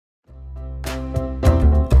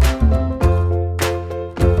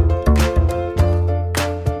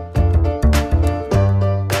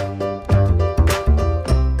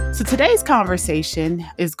Today's conversation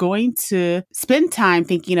is going to spend time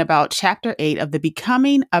thinking about Chapter 8 of the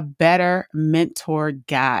Becoming a Better Mentor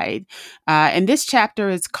Guide. And this chapter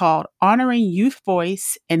is called Honoring Youth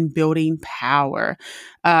Voice and Building Power.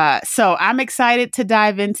 So I'm excited to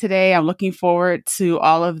dive in today. I'm looking forward to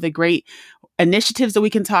all of the great initiatives that we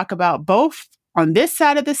can talk about, both on this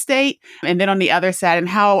side of the state and then on the other side, and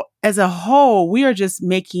how as a whole, we are just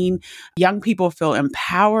making young people feel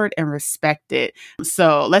empowered and respected.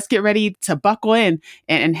 So let's get ready to buckle in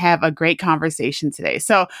and have a great conversation today.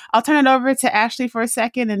 So I'll turn it over to Ashley for a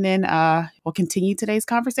second, and then we'll continue today's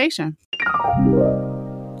conversation.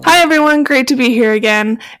 Hi, everyone. Great to be here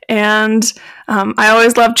again. And I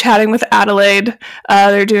always love chatting with Adelaide.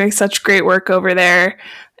 They're doing such great work over there.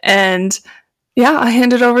 And yeah, I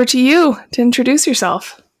hand it over to you to introduce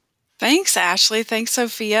yourself. Thanks, Ashley. Thanks,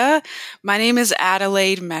 Sophia. My name is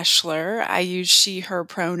Adelaide Moschler. I use she, her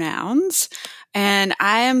pronouns. And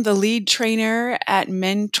I am the lead trainer at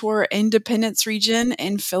Mentor Independence Region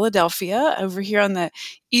in Philadelphia, over here on the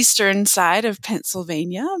eastern side of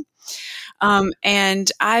Pennsylvania.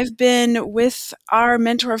 And I've been with our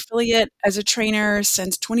Mentor affiliate as a trainer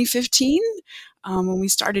since 2015, when we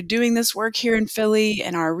started doing this work here in Philly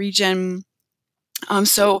in our region.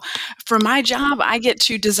 So for my job, I get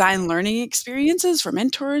to design learning experiences for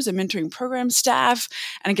mentors and mentoring program staff,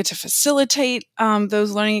 and I get to facilitate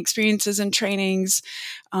those learning experiences and trainings.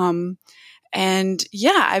 And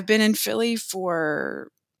yeah, I've been in Philly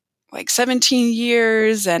for like 17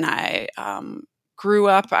 years, and I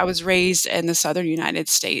I was raised in the Southern United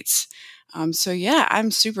States. So yeah,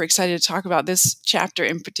 I'm super excited to talk about this chapter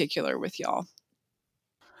in particular with y'all.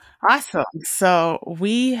 Awesome. So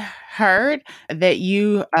we heard that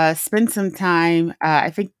you spend some time,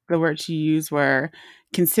 I think the words you used were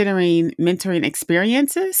considering mentoring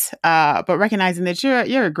experiences, but recognizing that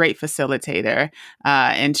you're a great facilitator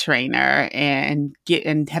and trainer and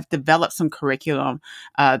have developed some curriculum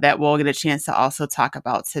that we'll get a chance to also talk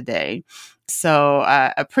about today. So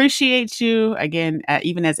appreciate you again,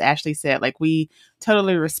 even as Ashley said, like we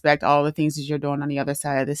totally respect all the things that you're doing on the other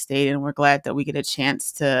side of the state, and we're glad that we get a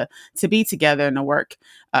chance to be together and to work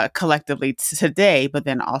collectively today, but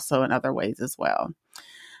then also in other ways as well.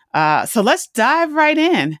 So let's dive right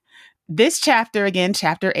in. This chapter, again,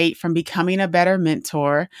 Chapter 8 from Becoming a Better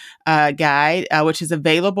Mentor Guide, which is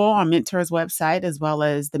available on Mentor's website, as well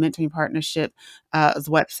as the Mentoring Partnership's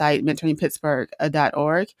website,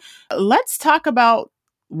 mentoringpittsburgh.org. Let's talk about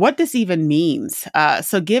what this even means.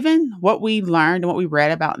 So given what we learned and what we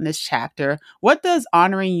read about in this chapter, what does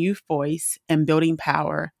honoring youth voice and building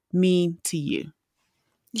power mean to you?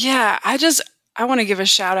 Yeah, I want to give a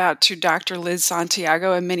shout out to Dr. Liz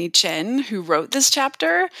Santiago and Minnie Chen, who wrote this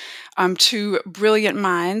chapter, two brilliant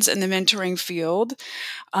minds in the mentoring field.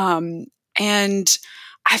 And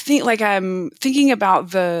I think I'm thinking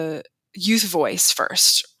about the youth voice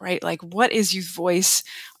first, right? Like, what is youth voice?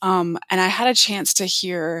 And I had a chance to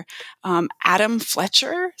hear Adam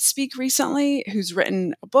Fletcher speak recently, who's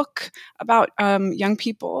written a book about young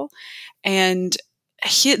people. And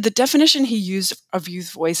the definition he used of youth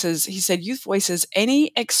voices, he said, youth voice is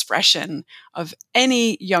any expression of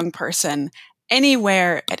any young person,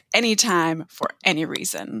 anywhere, at any time, for any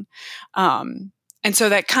reason. And so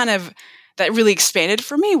that really expanded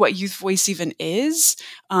for me what youth voice even is,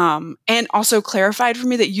 and also clarified for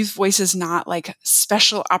me that youth voice is not like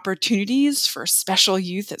special opportunities for special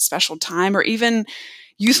youth at special time, or even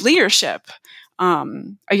youth leadership. A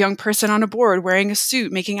young person on a board wearing a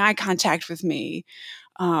suit, making eye contact with me.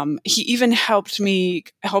 He even helped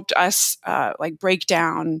us break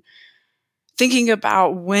down thinking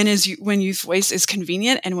about when youth voice is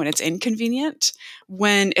convenient and when it's inconvenient,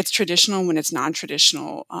 when it's traditional, when it's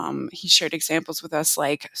non-traditional. He shared examples with us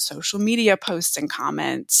like social media posts and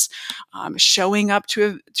comments, showing up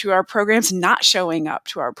to our programs, not showing up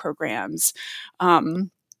to our programs.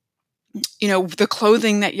 The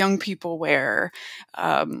clothing that young people wear,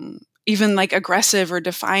 even like aggressive or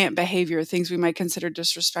defiant behavior, things we might consider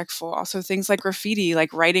disrespectful. Also things like graffiti,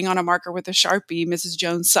 like writing on a marker with a Sharpie, Mrs.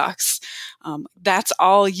 Jones sucks. That's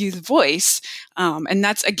all youth voice. And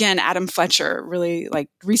that's, again, Adam Fletcher really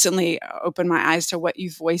recently opened my eyes to what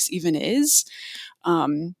youth voice even is.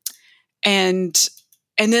 And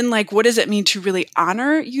then what does it mean to really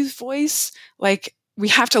honor youth voice? We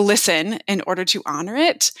have to listen in order to honor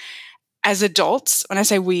it. As adults, when I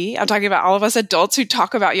say we, I'm talking about all of us adults who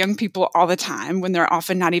talk about young people all the time when they're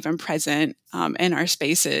often not even present in our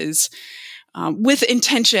spaces, with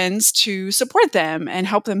intentions to support them and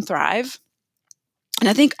help them thrive. And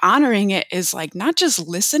I think honoring it is not just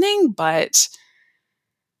listening, but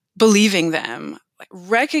believing them.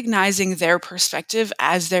 recognizing their perspective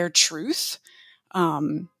as their truth,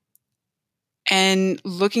 and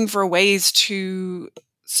looking for ways to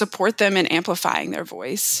support them in amplifying their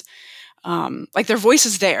voice. Like their voice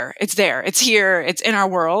is there. It's here. It's in our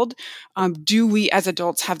world. Do we as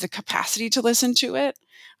adults have the capacity to listen to it?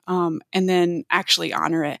 And then actually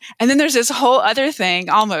honor it. And then there's this whole other thing,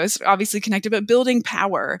 almost obviously connected, but building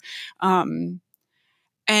power. And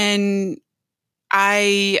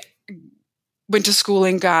I went to school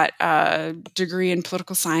and got a degree in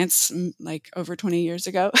political science like over 20 years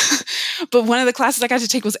ago. But one of the classes I got to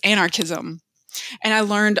take was anarchism. And I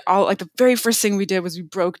learned the very first thing we did was we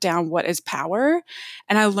broke down what is power.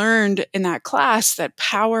 And I learned in that class that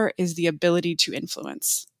power is the ability to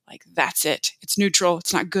influence. Like, that's it. It's neutral.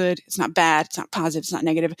 It's not good. It's not bad. It's not positive. It's not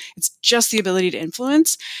negative. It's just the ability to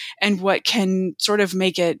influence. And what can sort of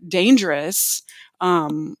make it dangerous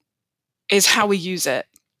is how we use it.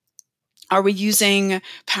 Are we using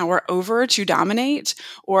power over to dominate,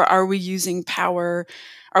 or are we using power?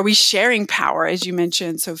 Are we sharing power, as you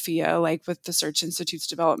mentioned, Sophia, like with the Search Institute's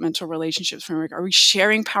developmental relationships framework? Are we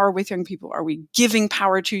sharing power with young people? Are we giving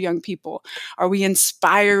power to young people? Are we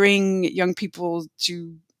inspiring young people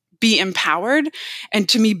to be empowered? And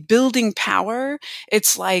to me, building power,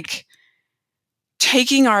 it's like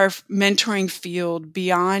taking our mentoring field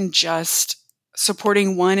beyond just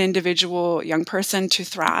supporting one individual young person to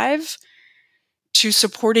thrive, to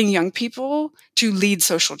supporting young people to lead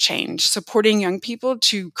social change, supporting young people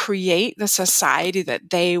to create the society that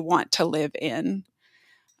they want to live in.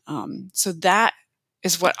 So that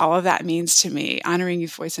is what all of that means to me, honoring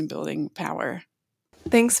youth voice and building power.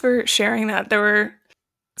 Thanks for sharing that. There were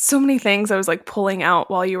so many things I was like pulling out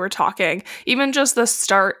while you were talking. Even just the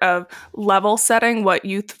start of level setting what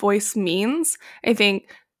youth voice means. I think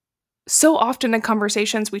so often in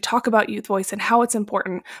conversations we talk about youth voice and how it's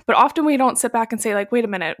important, but often we don't sit back and say, like, wait a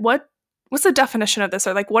minute, what's the definition of this?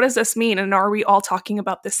 Or like, what does this mean? And are we all talking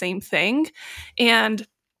about the same thing? And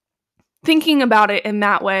thinking about it in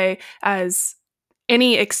that way, as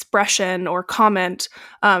any expression or comment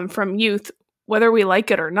from youth, whether we like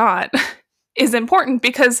it or not, is important,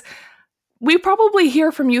 because we probably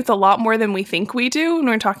hear from youth a lot more than we think we do when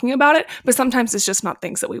we're talking about it, but sometimes it's just not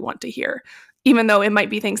things that we want to hear. Even though it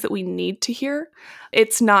might be things that we need to hear,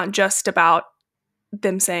 it's not just about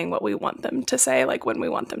them saying what we want them to say, like when we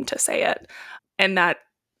want them to say it. And that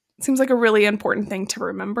seems like a really important thing to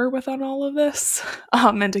remember within all of this,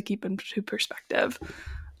 and to keep into perspective.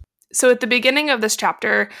 So at the beginning of this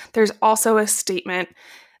chapter, there's also a statement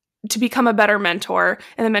to become a better mentor,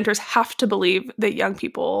 and the mentors have to believe that young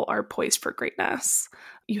people are poised for greatness.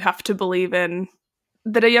 You have to believe in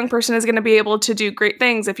that a young person is going to be able to do great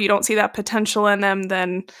things. If you don't see that potential in them,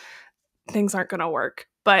 then things aren't going to work.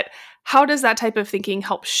 But how does that type of thinking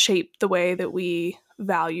help shape the way that we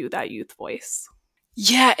value that youth voice?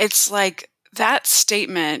 Yeah, it's like that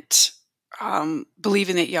statement,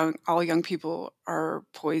 believing that all young people are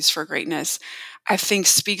poised for greatness, I think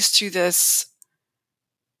speaks to this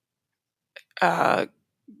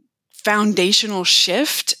foundational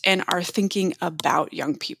shift in our thinking about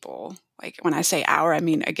young people. Like when I say our, I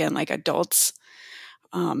mean, again, like adults,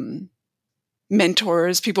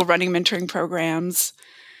 mentors, people running mentoring programs.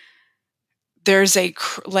 There's a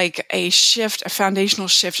shift, a foundational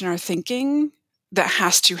shift in our thinking that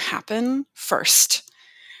has to happen first.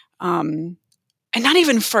 And not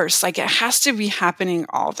even first, like it has to be happening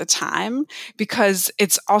all the time, because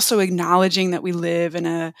it's also acknowledging that we live in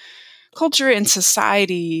a culture and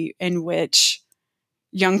society in which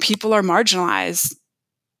young people are marginalized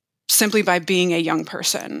simply by being a young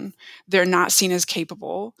person. They're not seen as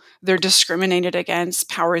capable. They're discriminated against.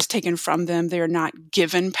 Power is taken from them. They are not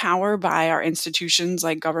given power by our institutions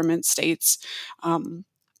like government, states.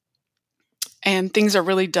 And things are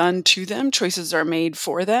really done to them. Choices are made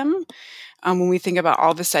for them. When we think about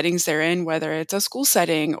all the settings they're in, whether it's a school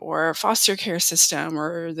setting or a foster care system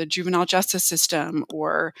or the juvenile justice system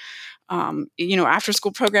or, after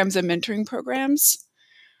school programs and mentoring programs.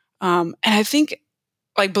 And I think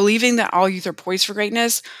like believing that all youth are poised for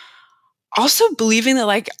greatness, also believing that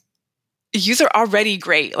like youth are already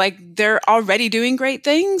great, like they're already doing great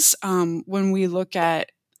things. When we look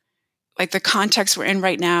at like the context we're in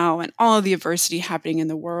right now and all of the adversity happening in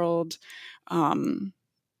the world, gun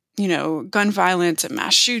violence and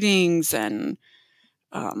mass shootings and,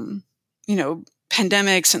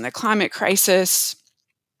 pandemics and the climate crisis,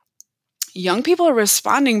 young people are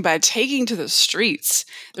responding by taking to the streets.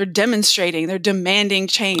 They're demonstrating, they're demanding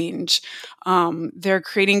change. They're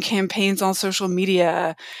creating campaigns on social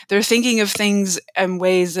media. They're thinking of things in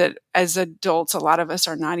ways that as adults, a lot of us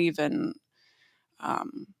are not even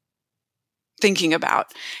thinking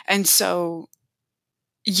about. And so,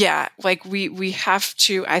 yeah, like we have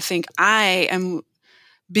to, I think I am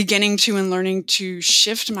beginning to and learning to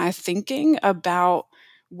shift my thinking about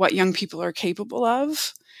what young people are capable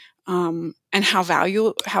of, and how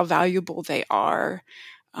valuable they are,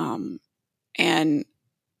 and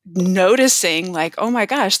noticing like, oh my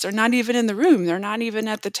gosh, they're not even in the room, they're not even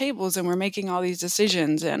at the tables, and we're making all these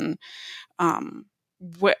decisions. And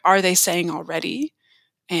what are they saying already?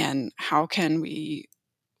 And how can we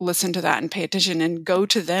listen to that and pay attention and go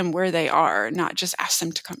to them where they are, not just ask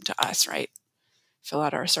them to come to us, right? Fill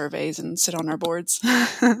out our surveys and sit on our boards.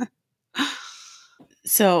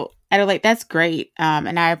 So, Adelaide, that's great.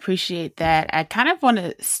 And I appreciate that. I kind of want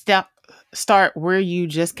to start where you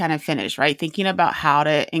just kind of finished, right? Thinking about how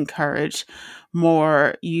to encourage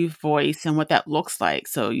more youth voice and what that looks like.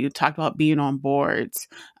 So you talked about being on boards,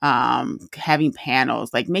 having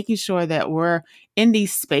panels, like making sure that we're in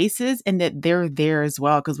these spaces and that they're there as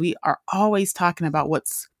well. Because we are always talking about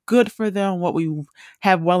what's good for them, what we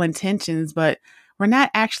have well intentions, but we're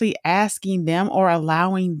not actually asking them or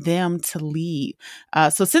allowing them to lead.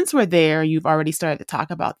 So since we're there, you've already started to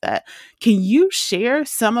talk about that. Can you share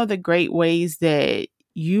some of the great ways that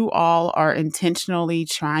you all are intentionally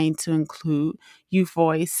trying to include youth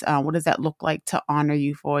voice? What does that look like to honor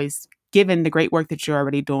youth voice, given the great work that you're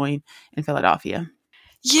already doing in Philadelphia?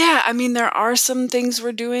 Yeah, I mean, there are some things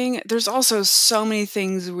we're doing. There's also so many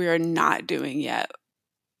things we are not doing yet.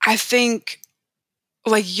 I think,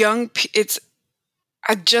 like,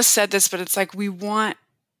 I just said this, but it's like we want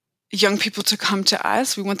young people to come to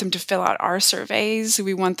us. We want them to fill out our surveys.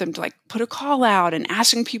 We want them to like put a call out and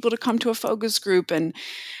asking people to come to a focus group. And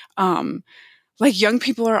like young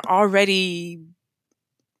people are already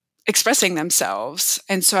expressing themselves.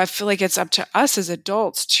 And so I feel like it's up to us as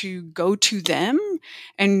adults to go to them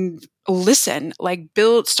and listen, like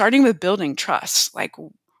starting with building trust. Like,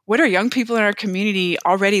 what are young people in our community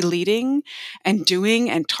already leading and doing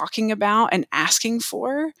and talking about and asking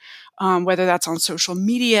for? Whether that's on social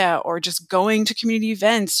media or just going to community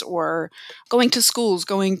events or going to schools,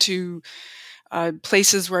 going to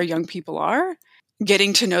places where young people are,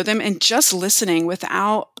 getting to know them and just listening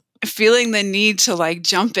without feeling the need to like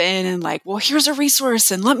jump in and like, well, here's a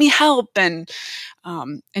resource and let me help. And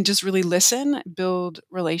just really listen, build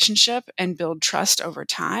relationship and build trust over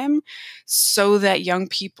time so that young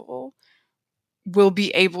people will be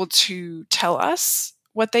able to tell us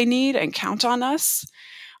what they need and count on us.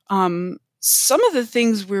 Some of the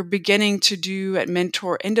things we're beginning to do at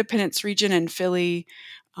Mentor Independence Region in Philly,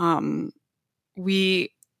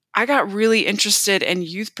 I got really interested in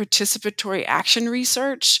youth participatory action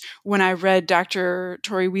research when I read Dr.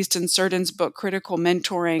 Tori Wieston-Surden's book, Critical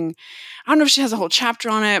Mentoring. I don't know if she has a whole chapter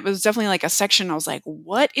on it, but it was definitely like a section. I was like,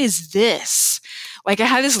 what is this? Like, it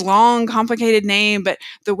had this long, complicated name, but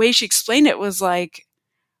the way she explained it was like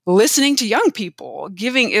listening to young people,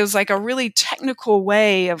 it was like a really technical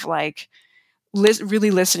way of like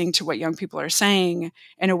really listening to what young people are saying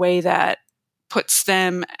in a way that puts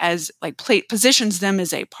them as like positions them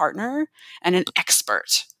as a partner and an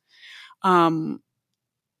expert. And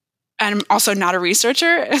I'm also not a researcher.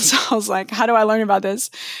 And so I was like, how do I learn about this?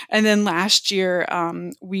 And then last year,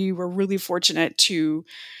 we were really fortunate to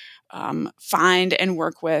find and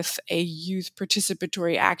work with a youth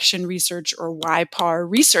participatory action research or YPAR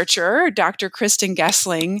researcher, Dr. Kristen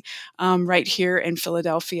Gessling, right here in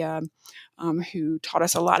Philadelphia, who taught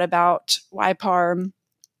us a lot about YPAR.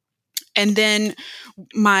 And then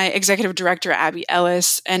my executive director, Abby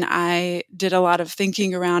Ellis, and I did a lot of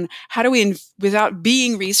thinking around how do we, without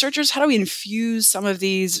being researchers, how do we infuse some of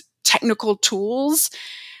these technical tools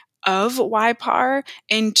of YPAR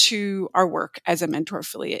into our work as a mentor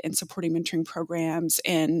affiliate and supporting mentoring programs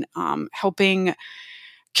and helping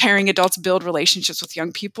caring adults build relationships with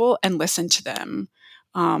young people and listen to them.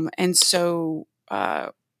 And so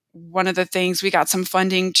one of the things, we got some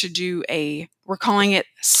funding to do we're calling it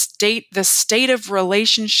the state of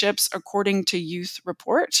relationships according to youth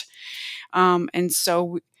report. And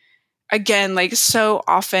so again, like so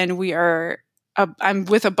often I'm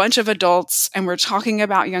with a bunch of adults and we're talking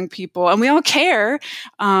about young people and we all care,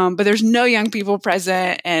 but there's no young people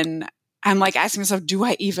present. And I'm like asking myself, do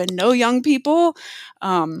I even know young people?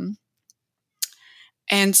 And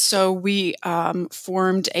so we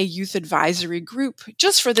formed a youth advisory group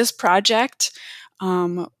just for this project.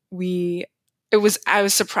 I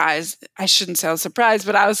was surprised. I shouldn't say I was surprised,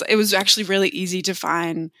 but it was actually really easy to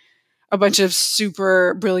find a bunch of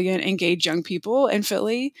super brilliant, engaged young people in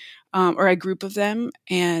Philly, or a group of them.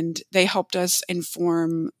 And they helped us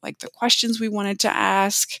inform like the questions we wanted to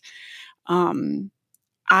ask.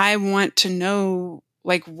 I want to know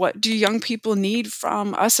like, what do young people need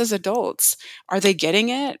from us as adults? Are they getting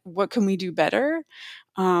it? What can we do better?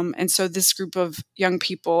 And so this group of young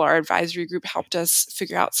people, our advisory group, helped us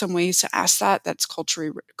figure out some ways to ask that's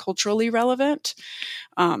culturally relevant,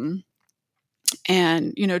 and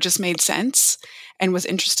just made sense and was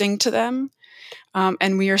interesting to them.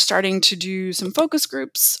 And we are starting to do some focus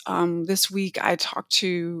groups. This week, I talked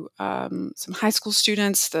to some high school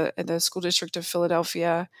students, the school district of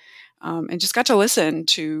Philadelphia, and just got to listen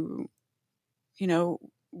to,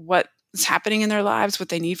 what is happening in their lives, what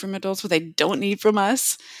they need from adults, what they don't need from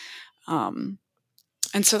us. And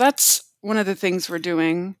so that's one of the things we're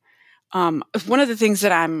doing. One of the things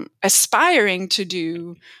that I'm aspiring to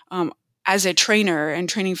do as a trainer and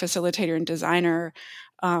training facilitator and designer,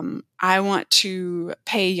 I want to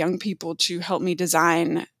pay young people to help me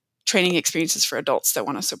design training experiences for adults that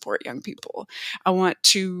want to support young people. I want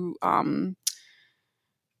to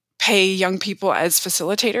pay young people as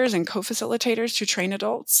facilitators and co-facilitators to train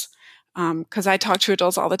adults. Because I talk to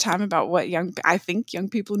adults all the time about what I think young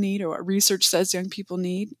people need, or what research says young people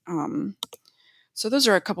need. So those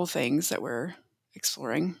are a couple things that we're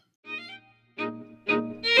exploring.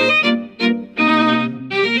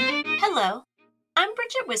 Hello, I'm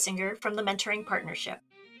Bridget Wissinger from the Mentoring Partnership.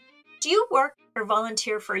 Do you work or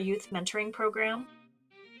volunteer for a youth mentoring program?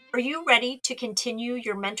 Are you ready to continue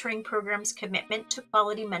your mentoring program's commitment to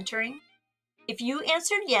quality mentoring? If you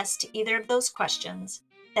answered yes to either of those questions,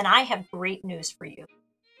 then I have great news for you.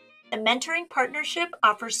 The Mentoring Partnership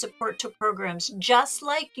offers support to programs just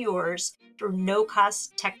like yours through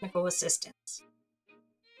no-cost technical assistance.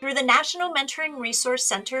 Through the National Mentoring Resource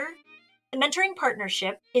Center, the Mentoring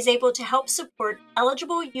Partnership is able to help support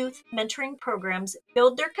eligible youth mentoring programs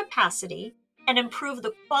build their capacity and improve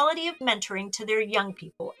the quality of mentoring to their young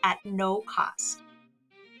people at no cost.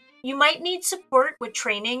 You might need support with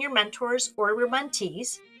training your mentors or your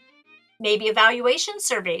mentees. Maybe evaluation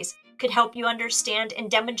surveys could help you understand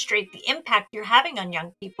and demonstrate the impact you're having on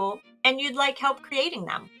young people, and you'd like help creating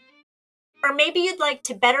them. Or maybe you'd like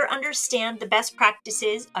to better understand the best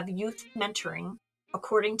practices of youth mentoring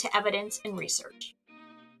according to evidence and research.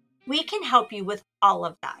 We can help you with all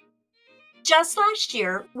of that. Just last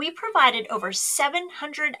year, we provided over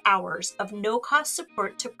 700 hours of no-cost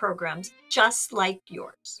support to programs just like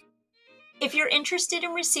yours. If you're interested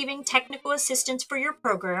in receiving technical assistance for your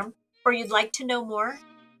program, or you'd like to know more,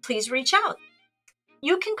 please reach out.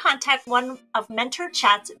 You can contact one of Mentor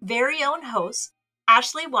Chat's very own hosts,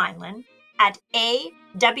 Ashley Wineland, at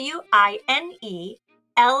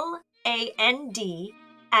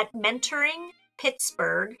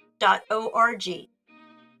awineland@mentoringpittsburgh.org,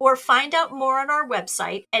 or find out more on our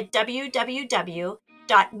website at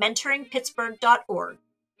www.mentoringpittsburgh.org.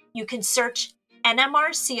 You can search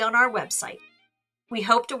NMRC on our website. We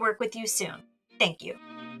hope to work with you soon. Thank you.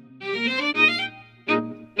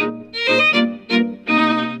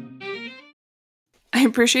 I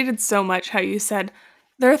appreciated so much how you said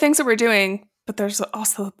there are things that we're doing, but there's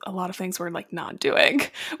also a lot of things we're like not doing,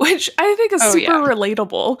 which I think is super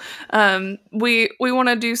relatable. We want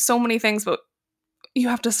to do so many things, but you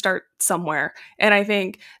have to start somewhere. And I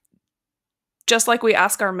think just like we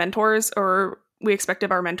ask our mentors, or we expect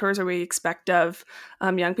of our mentors, or we expect of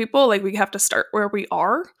young people, like we have to start where we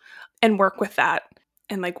are and work with that,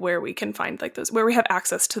 and like where we can find like those, where we have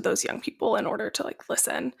access to those young people in order to like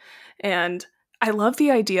listen. And I love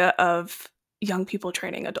the idea of young people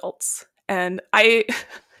training adults. And you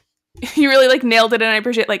really like nailed it. And I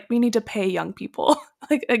appreciate like we need to pay young people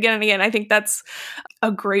like again and again. I think that's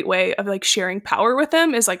a great way of like sharing power with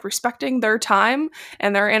them, is like respecting their time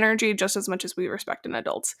and their energy just as much as we respect an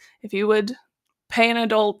adult. If you would pay an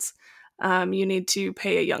adult, you need to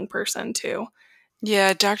pay a young person too.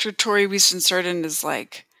 Yeah, Dr. Tori Wieston-Surden is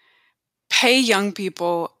like, pay young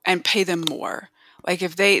people and pay them more. Like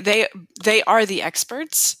if they are the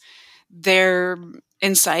experts, their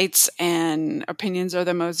insights and opinions are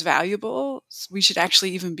the most valuable. We should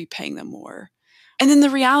actually even be paying them more. And then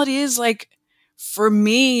the reality is, like, for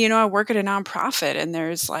me, I work at a nonprofit, and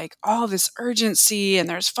there's like all this urgency, and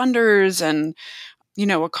there's funders, and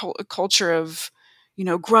a culture of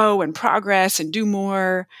grow and progress and do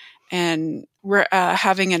more. And we're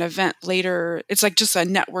having an event later. It's like just a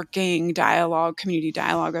networking dialogue, community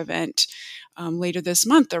dialogue event later this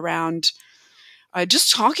month around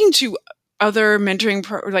just talking to other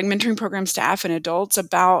mentoring program staff and adults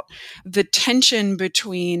about the tension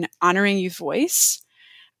between honoring youth voice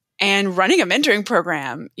and running a mentoring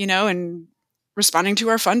program, and responding to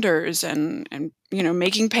our funders and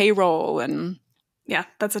making payroll. And yeah,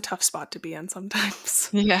 that's a tough spot to be in sometimes.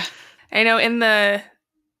 Yeah. I know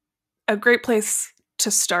a great place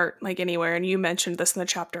to start like anywhere. And you mentioned this in the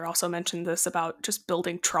chapter, also mentioned this about just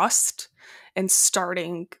building trust and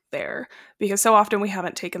starting there, because so often we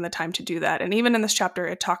haven't taken the time to do that. And even in this chapter,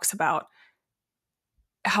 it talks about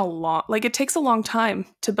how long, like it takes a long time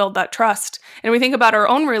to build that trust. And we think about our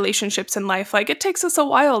own relationships in life, like it takes us a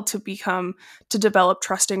while to develop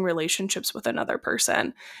trusting relationships with another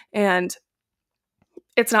person. And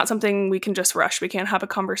it's not something we can just rush. We can't have a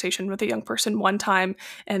conversation with a young person one time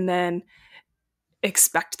and then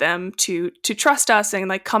expect them to trust us and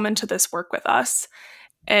like come into this work with us.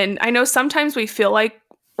 And I know sometimes we feel like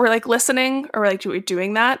we're like listening or like we're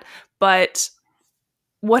doing that, but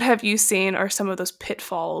what have you seen are some of those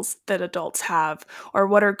pitfalls that adults have, or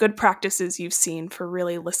what are good practices you've seen for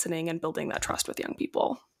really listening and building that trust with young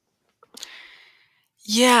people?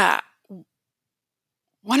 Yeah.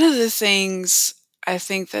 One of the things I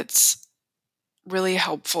think that's really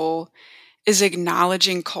helpful is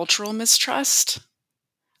acknowledging cultural mistrust.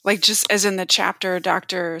 Like just as in the chapter,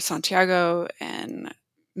 Dr. Santiago and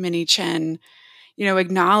Minnie Chen,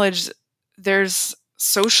 acknowledge there's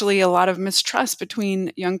socially a lot of mistrust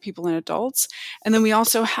between young people and adults. And then we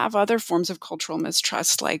also have other forms of cultural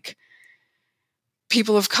mistrust, like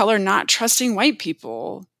people of color not trusting white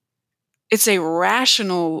people. It's a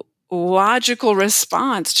rational, logical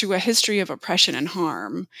response to a history of oppression and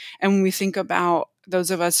harm. And when we think about those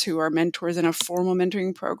of us who are mentors in a formal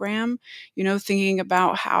mentoring program, thinking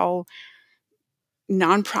about how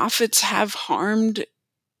nonprofits have harmed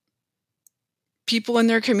people in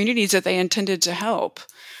their communities that they intended to help.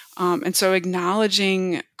 And so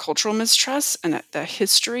acknowledging cultural mistrust and the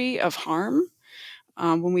history of harm,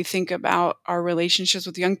 when we think about our relationships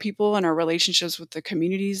with young people and our relationships with the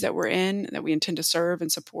communities that we're in, that we intend to serve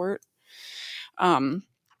and support.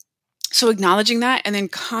 So acknowledging that, and then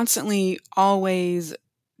constantly always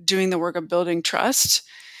doing the work of building trust.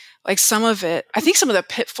 Like some of it, I think some of the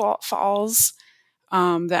pitfalls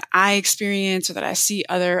that I experience or that I see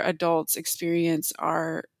other adults experience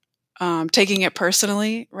are taking it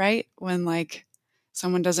personally, right? When like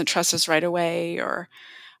someone doesn't trust us right away, or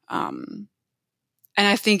and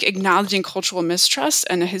I think acknowledging cultural mistrust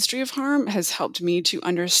and a history of harm has helped me to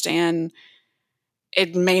understand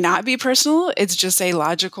it may not be personal. It's just a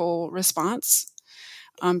logical response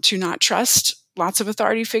to not trust lots of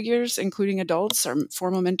authority figures, including adults or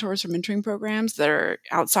formal mentors or mentoring programs that are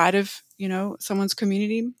outside of, someone's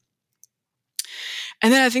community.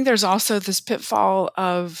 And then I think there's also this pitfall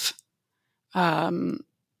of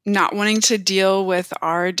not wanting to deal with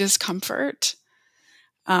our discomfort,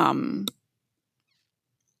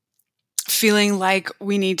 feeling like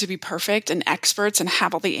we need to be perfect and experts and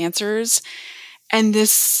have all the answers. And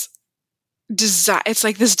this it's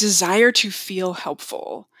like this desire to feel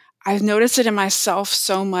helpful. I've noticed it in myself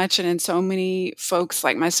so much and in so many folks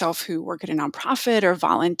like myself who work at a nonprofit or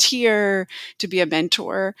volunteer to be a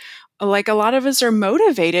mentor. Like a lot of us are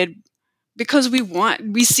motivated because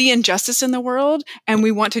we see injustice in the world and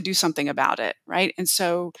we want to do something about it, right? And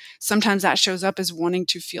so sometimes that shows up as wanting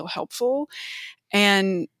to feel helpful.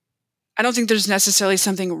 And I don't think there's necessarily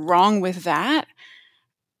something wrong with that.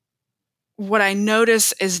 What I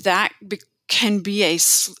notice is that can be a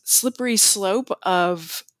slippery slope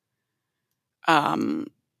of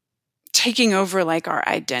taking over like our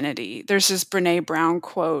identity. There's this Brene Brown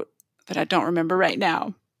quote that I don't remember right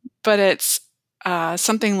now, but it's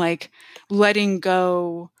something like letting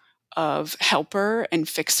go of helper and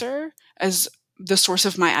fixer as the source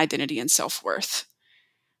of my identity and self-worth.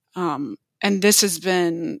 And this has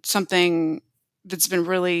been something that's been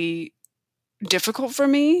really difficult for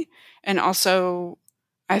me, and also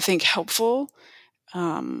I think helpful,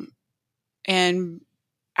 and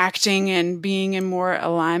acting and being in more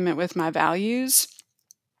alignment with my values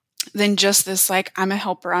than just this like I'm a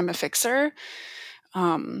helper, I'm a fixer.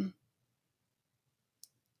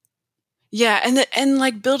 Yeah, and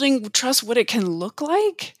like building trust, what it can look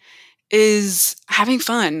like is having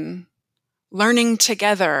fun, learning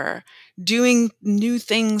together, doing new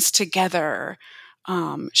things together,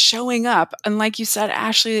 showing up. And like you said,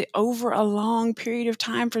 Ashley, over a long period of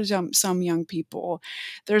time for some young people,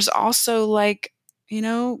 there's also like,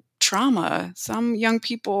 trauma. Some young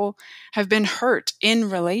people have been hurt in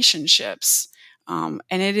relationships. And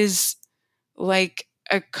it is like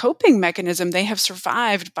a coping mechanism. They have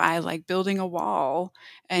survived by like building a wall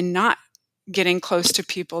and not getting close to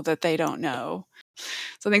people that they don't know.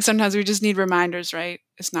 So I think sometimes we just need reminders, right?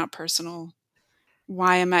 It's not personal.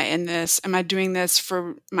 Why am I in this? Am I doing this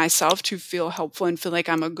for myself to feel helpful and feel like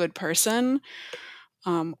I'm a good person?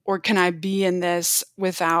 Or can I be in this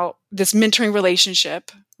without this mentoring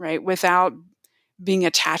relationship, right? Without being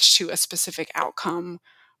attached to a specific outcome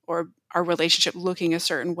or our relationship looking a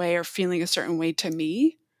certain way or feeling a certain way to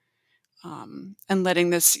me, and letting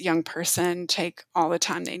this young person take all the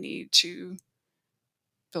time they need to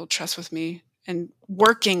build trust with me and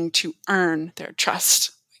working to earn their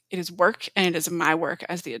trust. It is work, and it is my work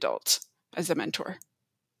as the adult, as the mentor.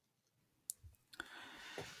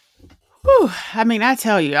 Whew, I mean, I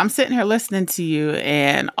tell you, I'm sitting here listening to you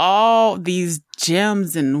and all these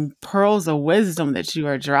gems and pearls of wisdom that you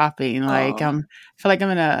are dropping. Like, Oh. I feel like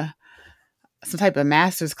I'm in some type of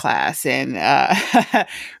master's class, and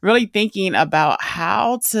really thinking about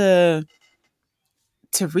how to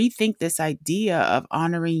rethink this idea of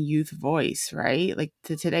honoring youth voice, right? Like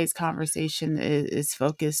today's conversation is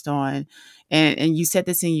focused on, and you said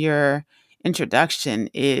this in your introduction,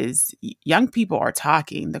 is young people are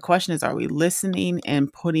talking. The question is, are we listening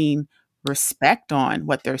and putting respect on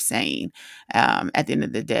what they're saying at the end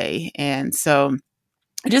of the day? And so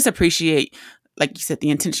I just appreciate, like you said, the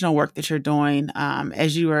intentional work that you're doing.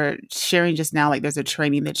 As you were sharing just now, like there's a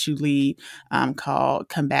training that you lead called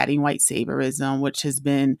Combating White Saviorism, which has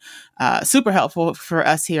been super helpful for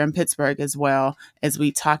us here in Pittsburgh as well, as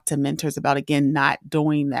we talk to mentors about, again, not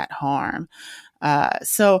doing that harm.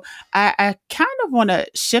 So I kind of want to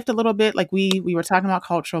shift a little bit. Like we were talking about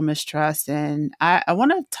cultural mistrust, and I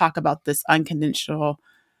want to talk about this unconditional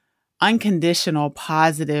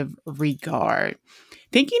positive regard.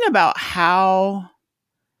 Thinking about how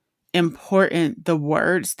important the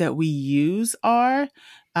words that we use are,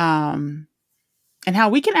 and how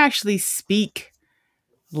we can actually speak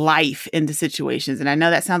life into situations. And I know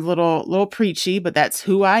that sounds a little preachy, but that's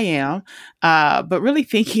who I am. But really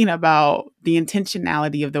thinking about the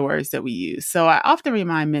intentionality of the words that we use. So I often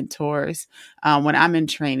remind mentors when I'm in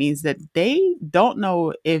trainings that they don't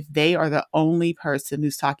know if they are the only person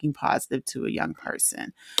who's talking positive to a young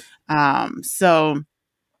person. So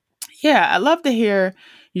yeah, I'd love to hear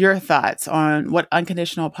your thoughts on what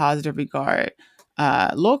unconditional positive regard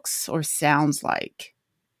looks or sounds like.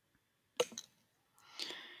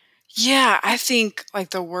 Yeah, I think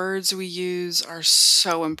like the words we use are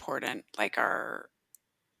so important. Like our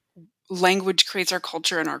language creates our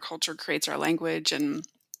culture, and our culture creates our language, and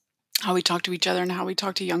how we talk to each other and how we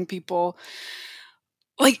talk to young people.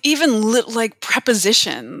 Like even like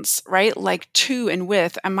prepositions, right? Like to and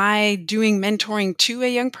with. Am I doing mentoring to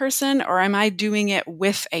a young person, or am I doing it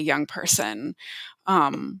with a young person?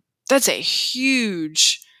 That's a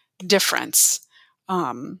huge difference.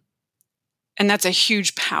 And that's a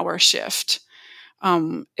huge power shift.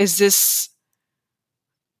 Is this,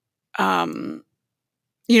 um,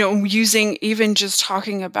 using, even just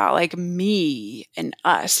talking about like me and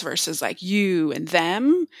us versus like you and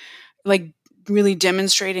them, like really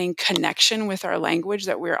demonstrating connection with our language,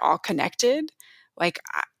 that we're all connected. Like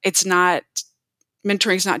it's not,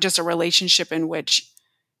 mentoring is not just a relationship in which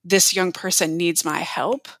this young person needs my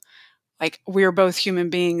help. Like we're both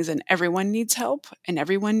human beings, and everyone needs help, and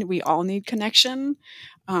we all need connection.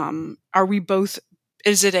 Are we both,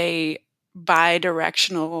 is it a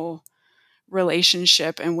bi-directional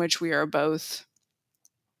relationship in which we are both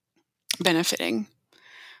benefiting?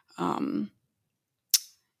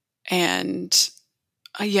 And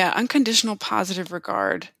yeah, unconditional positive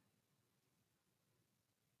regard.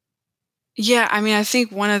 Yeah, I mean, I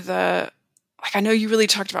think one of the, like, I know you really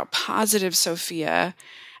talked about positive, Sophia,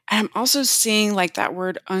 and I'm also seeing like that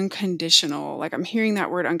word unconditional. Like I'm hearing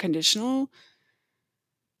that word unconditional.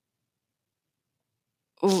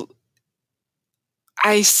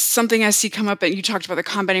 Something I see come up, and you talked about the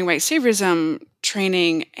combating white saviorism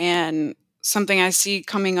training, and something I see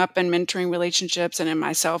coming up in mentoring relationships and in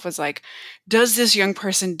myself is like, does this young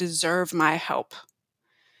person deserve my help?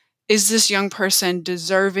 Is this young person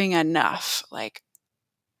deserving enough? Like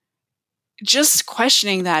just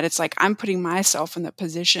questioning that. It's like I'm putting myself in the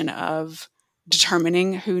position of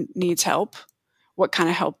determining who needs help, what kind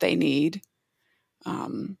of help they need,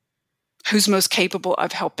 who's most capable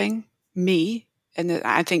of helping me. And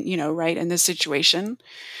I think, right, in this situation,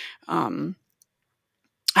 I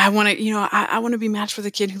want to, I want to be matched with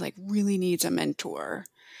a kid who like really needs a mentor.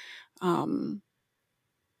 And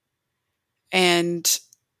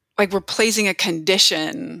like we're placing a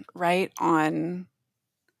condition, right, on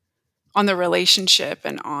the relationship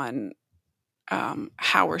and on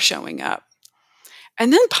how we're showing up.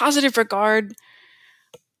 And then positive regard,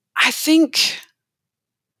 I think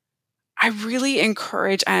I really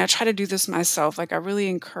encourage, and I try to do this myself, like I really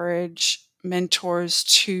encourage mentors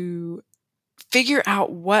to figure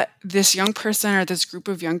out what this young person or this group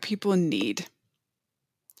of young people need.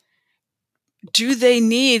 Do they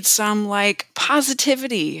need some like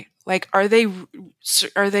positivity? Like, are they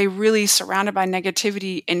really surrounded by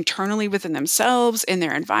negativity internally within themselves, in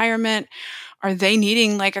their environment? Are they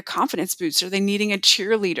needing like a confidence boost? Are they needing a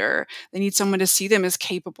cheerleader? They need someone to see them as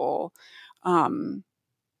capable. Um,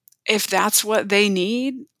 if that's what they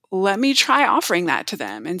need, let me try offering that to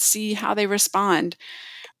them and see how they respond.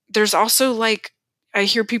 There's also like, I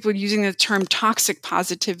hear people using the term toxic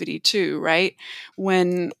positivity too, right?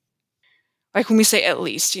 When when we say at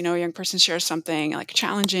least, a young person shares something like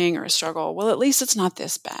challenging or a struggle, well, at least it's not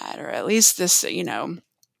this bad, or at least this,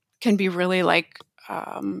 can be really like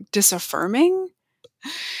disaffirming,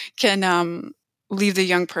 can leave the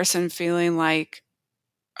young person feeling like,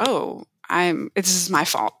 oh, this is my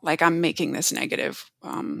fault. Like I'm making this negative.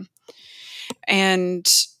 And,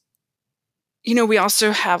 we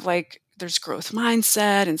also have like, there's growth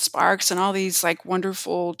mindset and sparks and all these like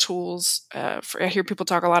wonderful tools. I hear people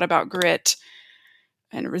talk a lot about grit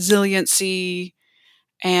and resiliency.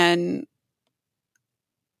 And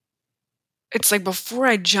it's like, before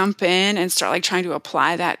I jump in and start like trying to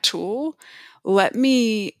apply that tool, let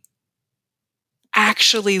me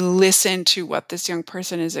actually listen to what this young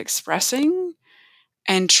person is expressing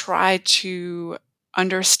and try to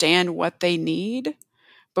understand what they need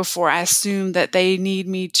before I assume that they need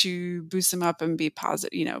me to boost them up and be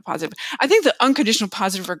positive, positive. I think the unconditional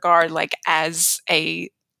positive regard, like as a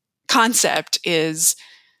concept, is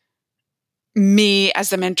me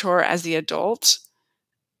as the mentor, as the adult,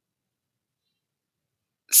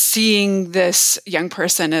 seeing this young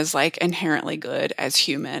person as like inherently good as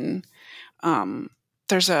human.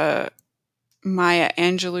 There's a Maya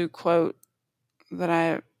Angelou quote that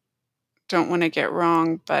I don't want to get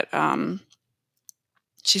wrong, but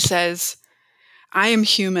she says, "I am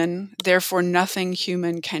human, therefore nothing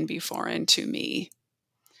human can be foreign to me."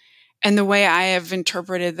 And the way I have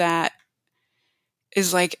interpreted that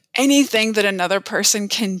is like, anything that another person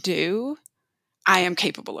can do, I am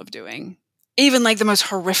capable of doing. Even like the most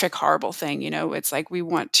horrific, horrible thing, it's like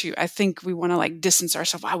I think we want to like distance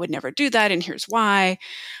ourselves. I would never do that, and here's why.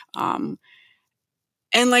 Um,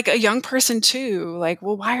 and like a young person too, like,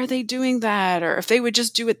 well, why are they doing that? Or if they would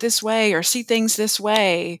just do it this way or see things this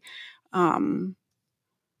way, um,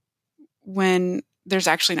 when there's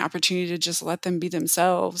actually an opportunity to just let them be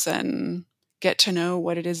themselves and get to know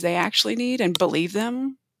what it is they actually need and believe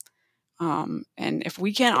them. And if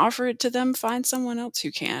we can't offer it to them, find someone else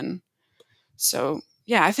who can. So,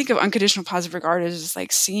 yeah, I think of unconditional positive regard as just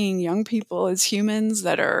like seeing young people as humans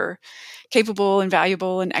that are capable and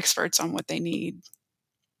valuable and experts on what they need.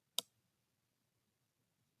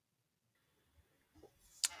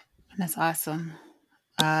 That's awesome.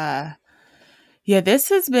 Yeah, this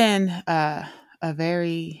has been a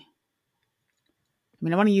very, I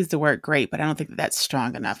mean, I want to use the word great, but I don't think that that's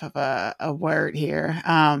strong enough of a word here.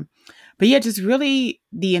 But yeah, just really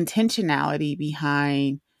the intentionality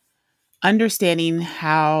behind understanding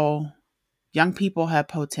how young people have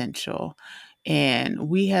potential, and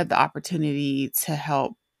we have the opportunity to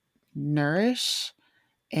help nourish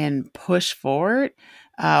and push forward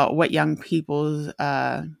what young people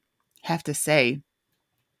have to say.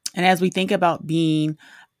 And as we think about becoming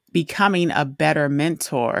a better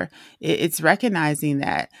mentor, it's recognizing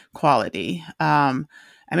that quality.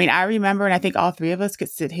 I mean, I remember, and I think all three of us could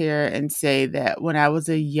sit here and say that when I was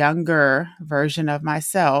a younger version of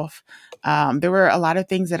myself, there were a lot of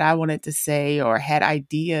things that I wanted to say or had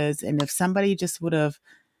ideas. And if somebody just would have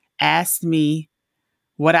asked me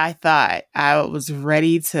what I thought, I was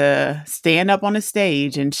ready to stand up on a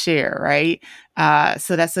stage and share, right?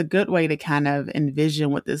 So that's a good way to kind of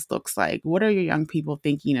envision what this looks like. What are your young people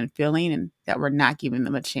thinking and feeling, and that we're not giving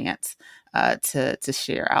them a chance to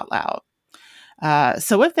share out loud?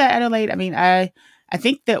 So with that, Adelaide, I mean, I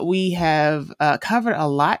think that we have covered a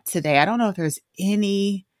lot today. I don't know if there's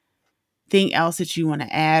anything else that you want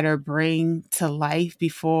to add or bring to life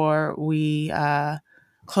before we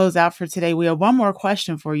close out for today. We have one more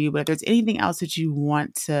question for you, but if there's anything else that you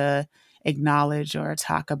want to acknowledge or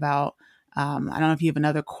talk about, I don't know if you have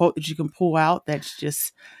another quote that you can pull out that's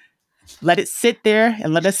just let it sit there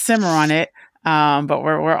and let us simmer on it. But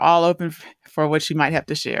we're all open for what you might have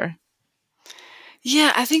to share.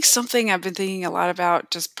 Yeah, I think something I've been thinking a lot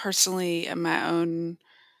about just personally in my own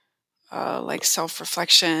like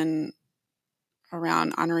self-reflection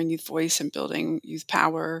around honoring youth voice and building youth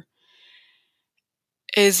power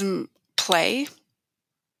is play.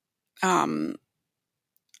 Um,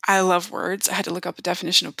 I love words. I had to look up a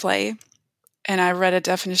definition of play, and I read a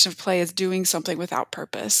definition of play as doing something without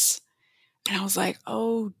purpose. And I was like,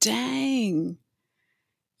 oh, dang.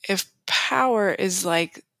 If power is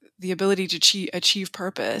like the ability to achieve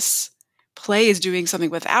purpose, play is doing something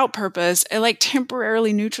without purpose, it like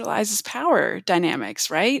temporarily neutralizes power dynamics,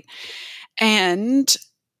 right? And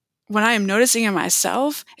what I am noticing in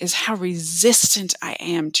myself is how resistant I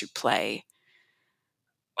am to play.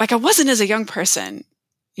 Like I wasn't as a young person,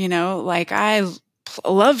 like I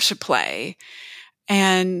love to play,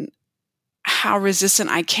 and how resistant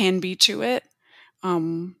I can be to it.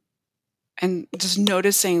 And just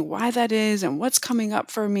noticing why that is and what's coming up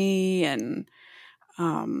for me, and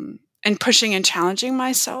pushing and challenging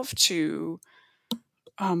myself to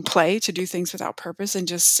play, to do things without purpose and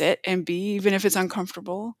just sit and be, even if it's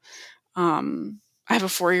uncomfortable. I have a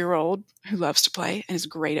 4-year-old who loves to play and is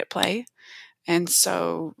great at play. And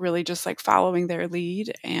so really just like following their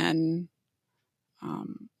lead and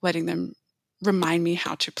letting them remind me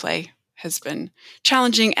how to play has been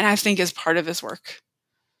challenging, and I think is part of this work.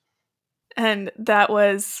 And that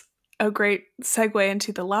was a great segue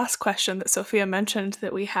into the last question that Sophia mentioned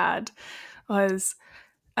that we had, was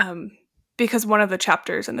because one of the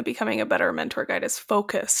chapters in the Becoming a Better Mentor Guide is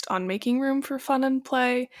focused on making room for fun and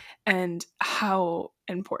play, and how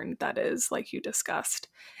important that is, like you discussed.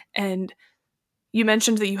 And you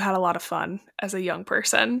mentioned that you had a lot of fun as a young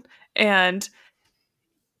person. And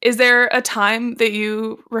is there a time that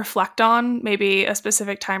you reflect on, maybe a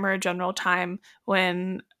specific time or a general time,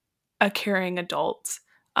 when a caring adult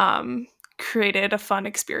created a fun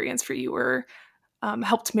experience for you, or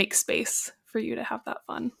helped make space for you to have that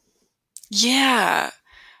fun? Yeah.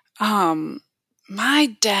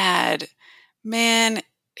 My dad, man,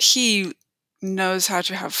 he knows how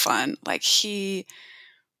to have fun. Like he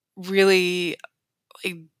really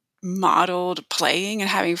like modeled playing and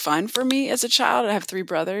having fun for me as a child. I have 3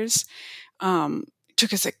 brothers. Um,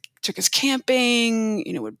 took us camping.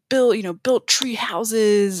 Would built tree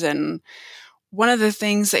houses. And one of the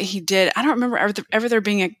things that he did, I don't remember ever there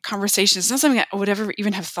being a conversation. It's not something I would ever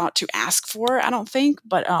even have thought to ask for, I don't think.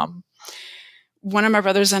 But one of my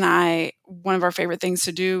brothers and I, one of our favorite things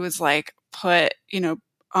to do was like put,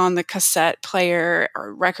 on the cassette player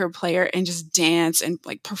or record player and just dance and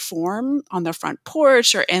like perform on the front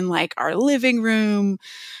porch or in like our living room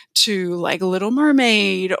to like Little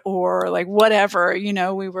Mermaid or like whatever,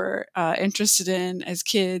 we were interested in as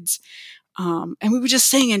kids. And we would just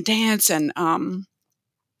sing and dance. And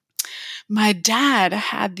my dad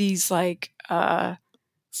had these like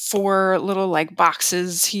 4 little like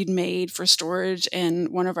boxes he'd made for storage in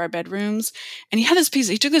one of our bedrooms. And he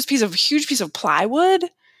took this huge piece of plywood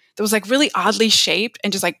that was like really oddly shaped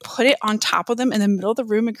and just like put it on top of them in the middle of the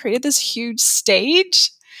room and created this huge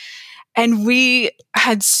stage. And we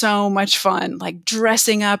had so much fun, like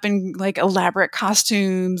dressing up in like elaborate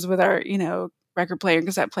costumes with our, record player and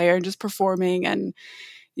cassette player and just performing. And,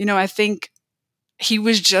 I think he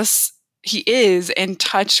is in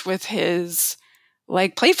touch with his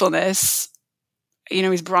like playfulness.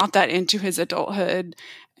 He's brought that into his adulthood,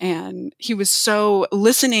 and he was so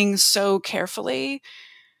listening so carefully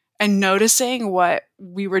and noticing what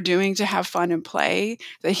we were doing to have fun and play,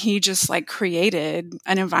 that he just like created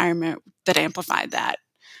an environment that amplified that.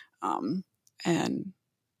 And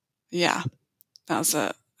yeah, I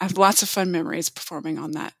have lots of fun memories performing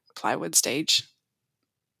on that plywood stage.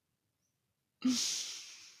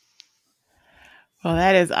 Well,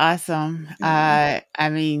 that is awesome. I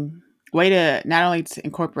mean, way to not only to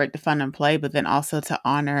incorporate the fun and play, but then also to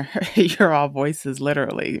honor your all voices,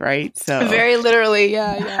 literally, right? So very literally,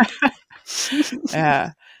 yeah.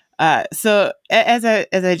 yeah. So as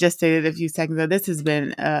I just stated a few seconds ago, this has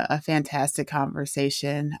been a fantastic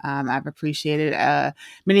conversation. I've appreciated.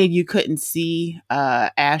 Many of you couldn't see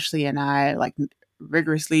Ashley and I like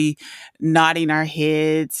rigorously nodding our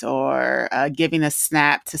heads or giving a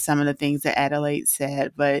snap to some of the things that Adelaide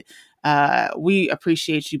said, but we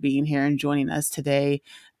appreciate you being here and joining us today.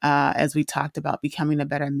 As we talked about becoming a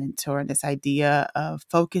better mentor and this idea of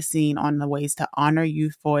focusing on the ways to honor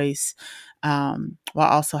youth voice while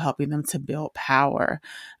also helping them to build power.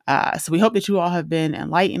 So we hope that you all have been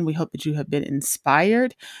enlightened. We hope that you have been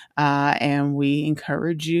inspired. And we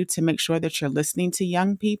encourage you to make sure that you're listening to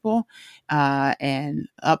young people and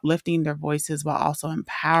uplifting their voices while also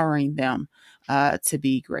empowering them to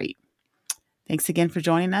be great. Thanks again for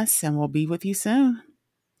joining us, and we'll be with you soon.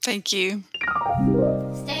 Thank you.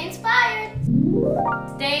 Stay inspired.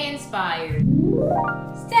 Stay inspired.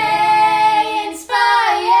 Stay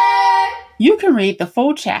inspired. You can read the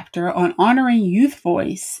full chapter on honoring youth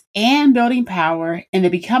voice and building power in the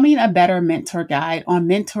Becoming a Better Mentor Guide on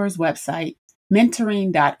Mentor's website,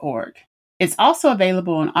 mentoring.org. It's also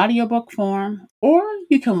available in audiobook form, or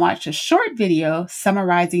you can watch a short video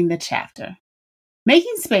summarizing the chapter.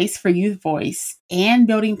 Making space for youth voice and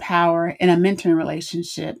building power in a mentoring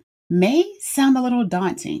relationship may sound a little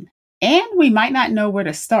daunting, and we might not know where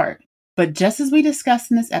to start. But just as we discussed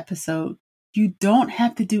in this episode, you don't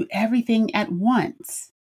have to do everything at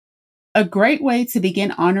once. A great way to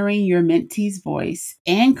begin honoring your mentee's voice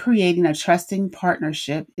and creating a trusting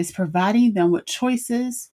partnership is providing them with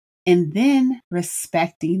choices and then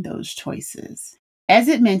respecting those choices. As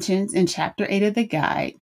it mentions in Chapter 8 of the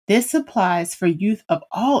guide, this applies for youth of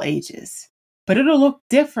all ages, but it'll look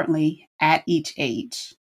differently at each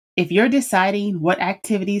age. If you're deciding what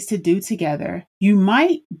activities to do together, you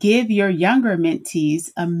might give your younger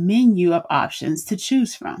mentees a menu of options to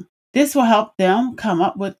choose from. This will help them come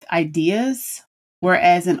up with ideas,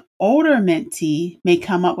 whereas an older mentee may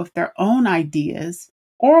come up with their own ideas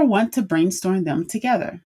or want to brainstorm them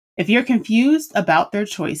together. If you're confused about their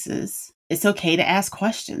choices, it's okay to ask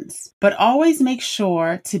questions, but always make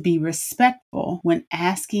sure to be respectful when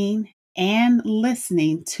asking and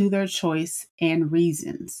listening to their choice and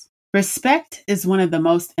reasons. Respect is one of the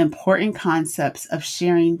most important concepts of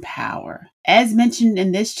sharing power, as mentioned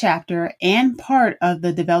in this chapter and part of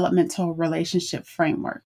the developmental relationship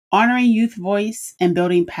framework. Honoring youth voice and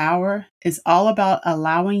building power is all about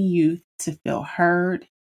allowing youth to feel heard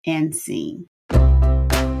and seen.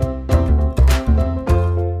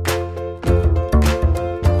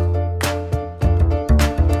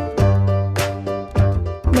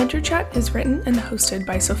 Mentor Chat is written and hosted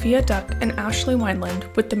by Sophia Duck and Ashley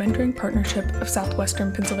Wineland with the Mentoring Partnership of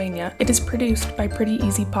Southwestern Pennsylvania. It is produced by Pretty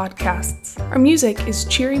Easy Podcasts. Our music is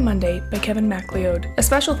Cheery Monday by Kevin MacLeod. A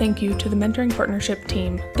special thank you to the Mentoring Partnership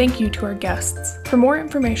team. Thank you to our guests. For more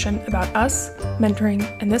information about us, mentoring,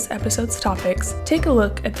 and this episode's topics, take a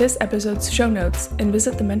look at this episode's show notes and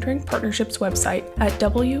visit the Mentoring Partnership's website at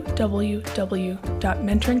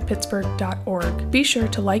www.mentoringpittsburgh.org. Be sure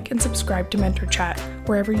to like and subscribe to Mentor Chat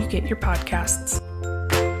wherever you get your podcasts.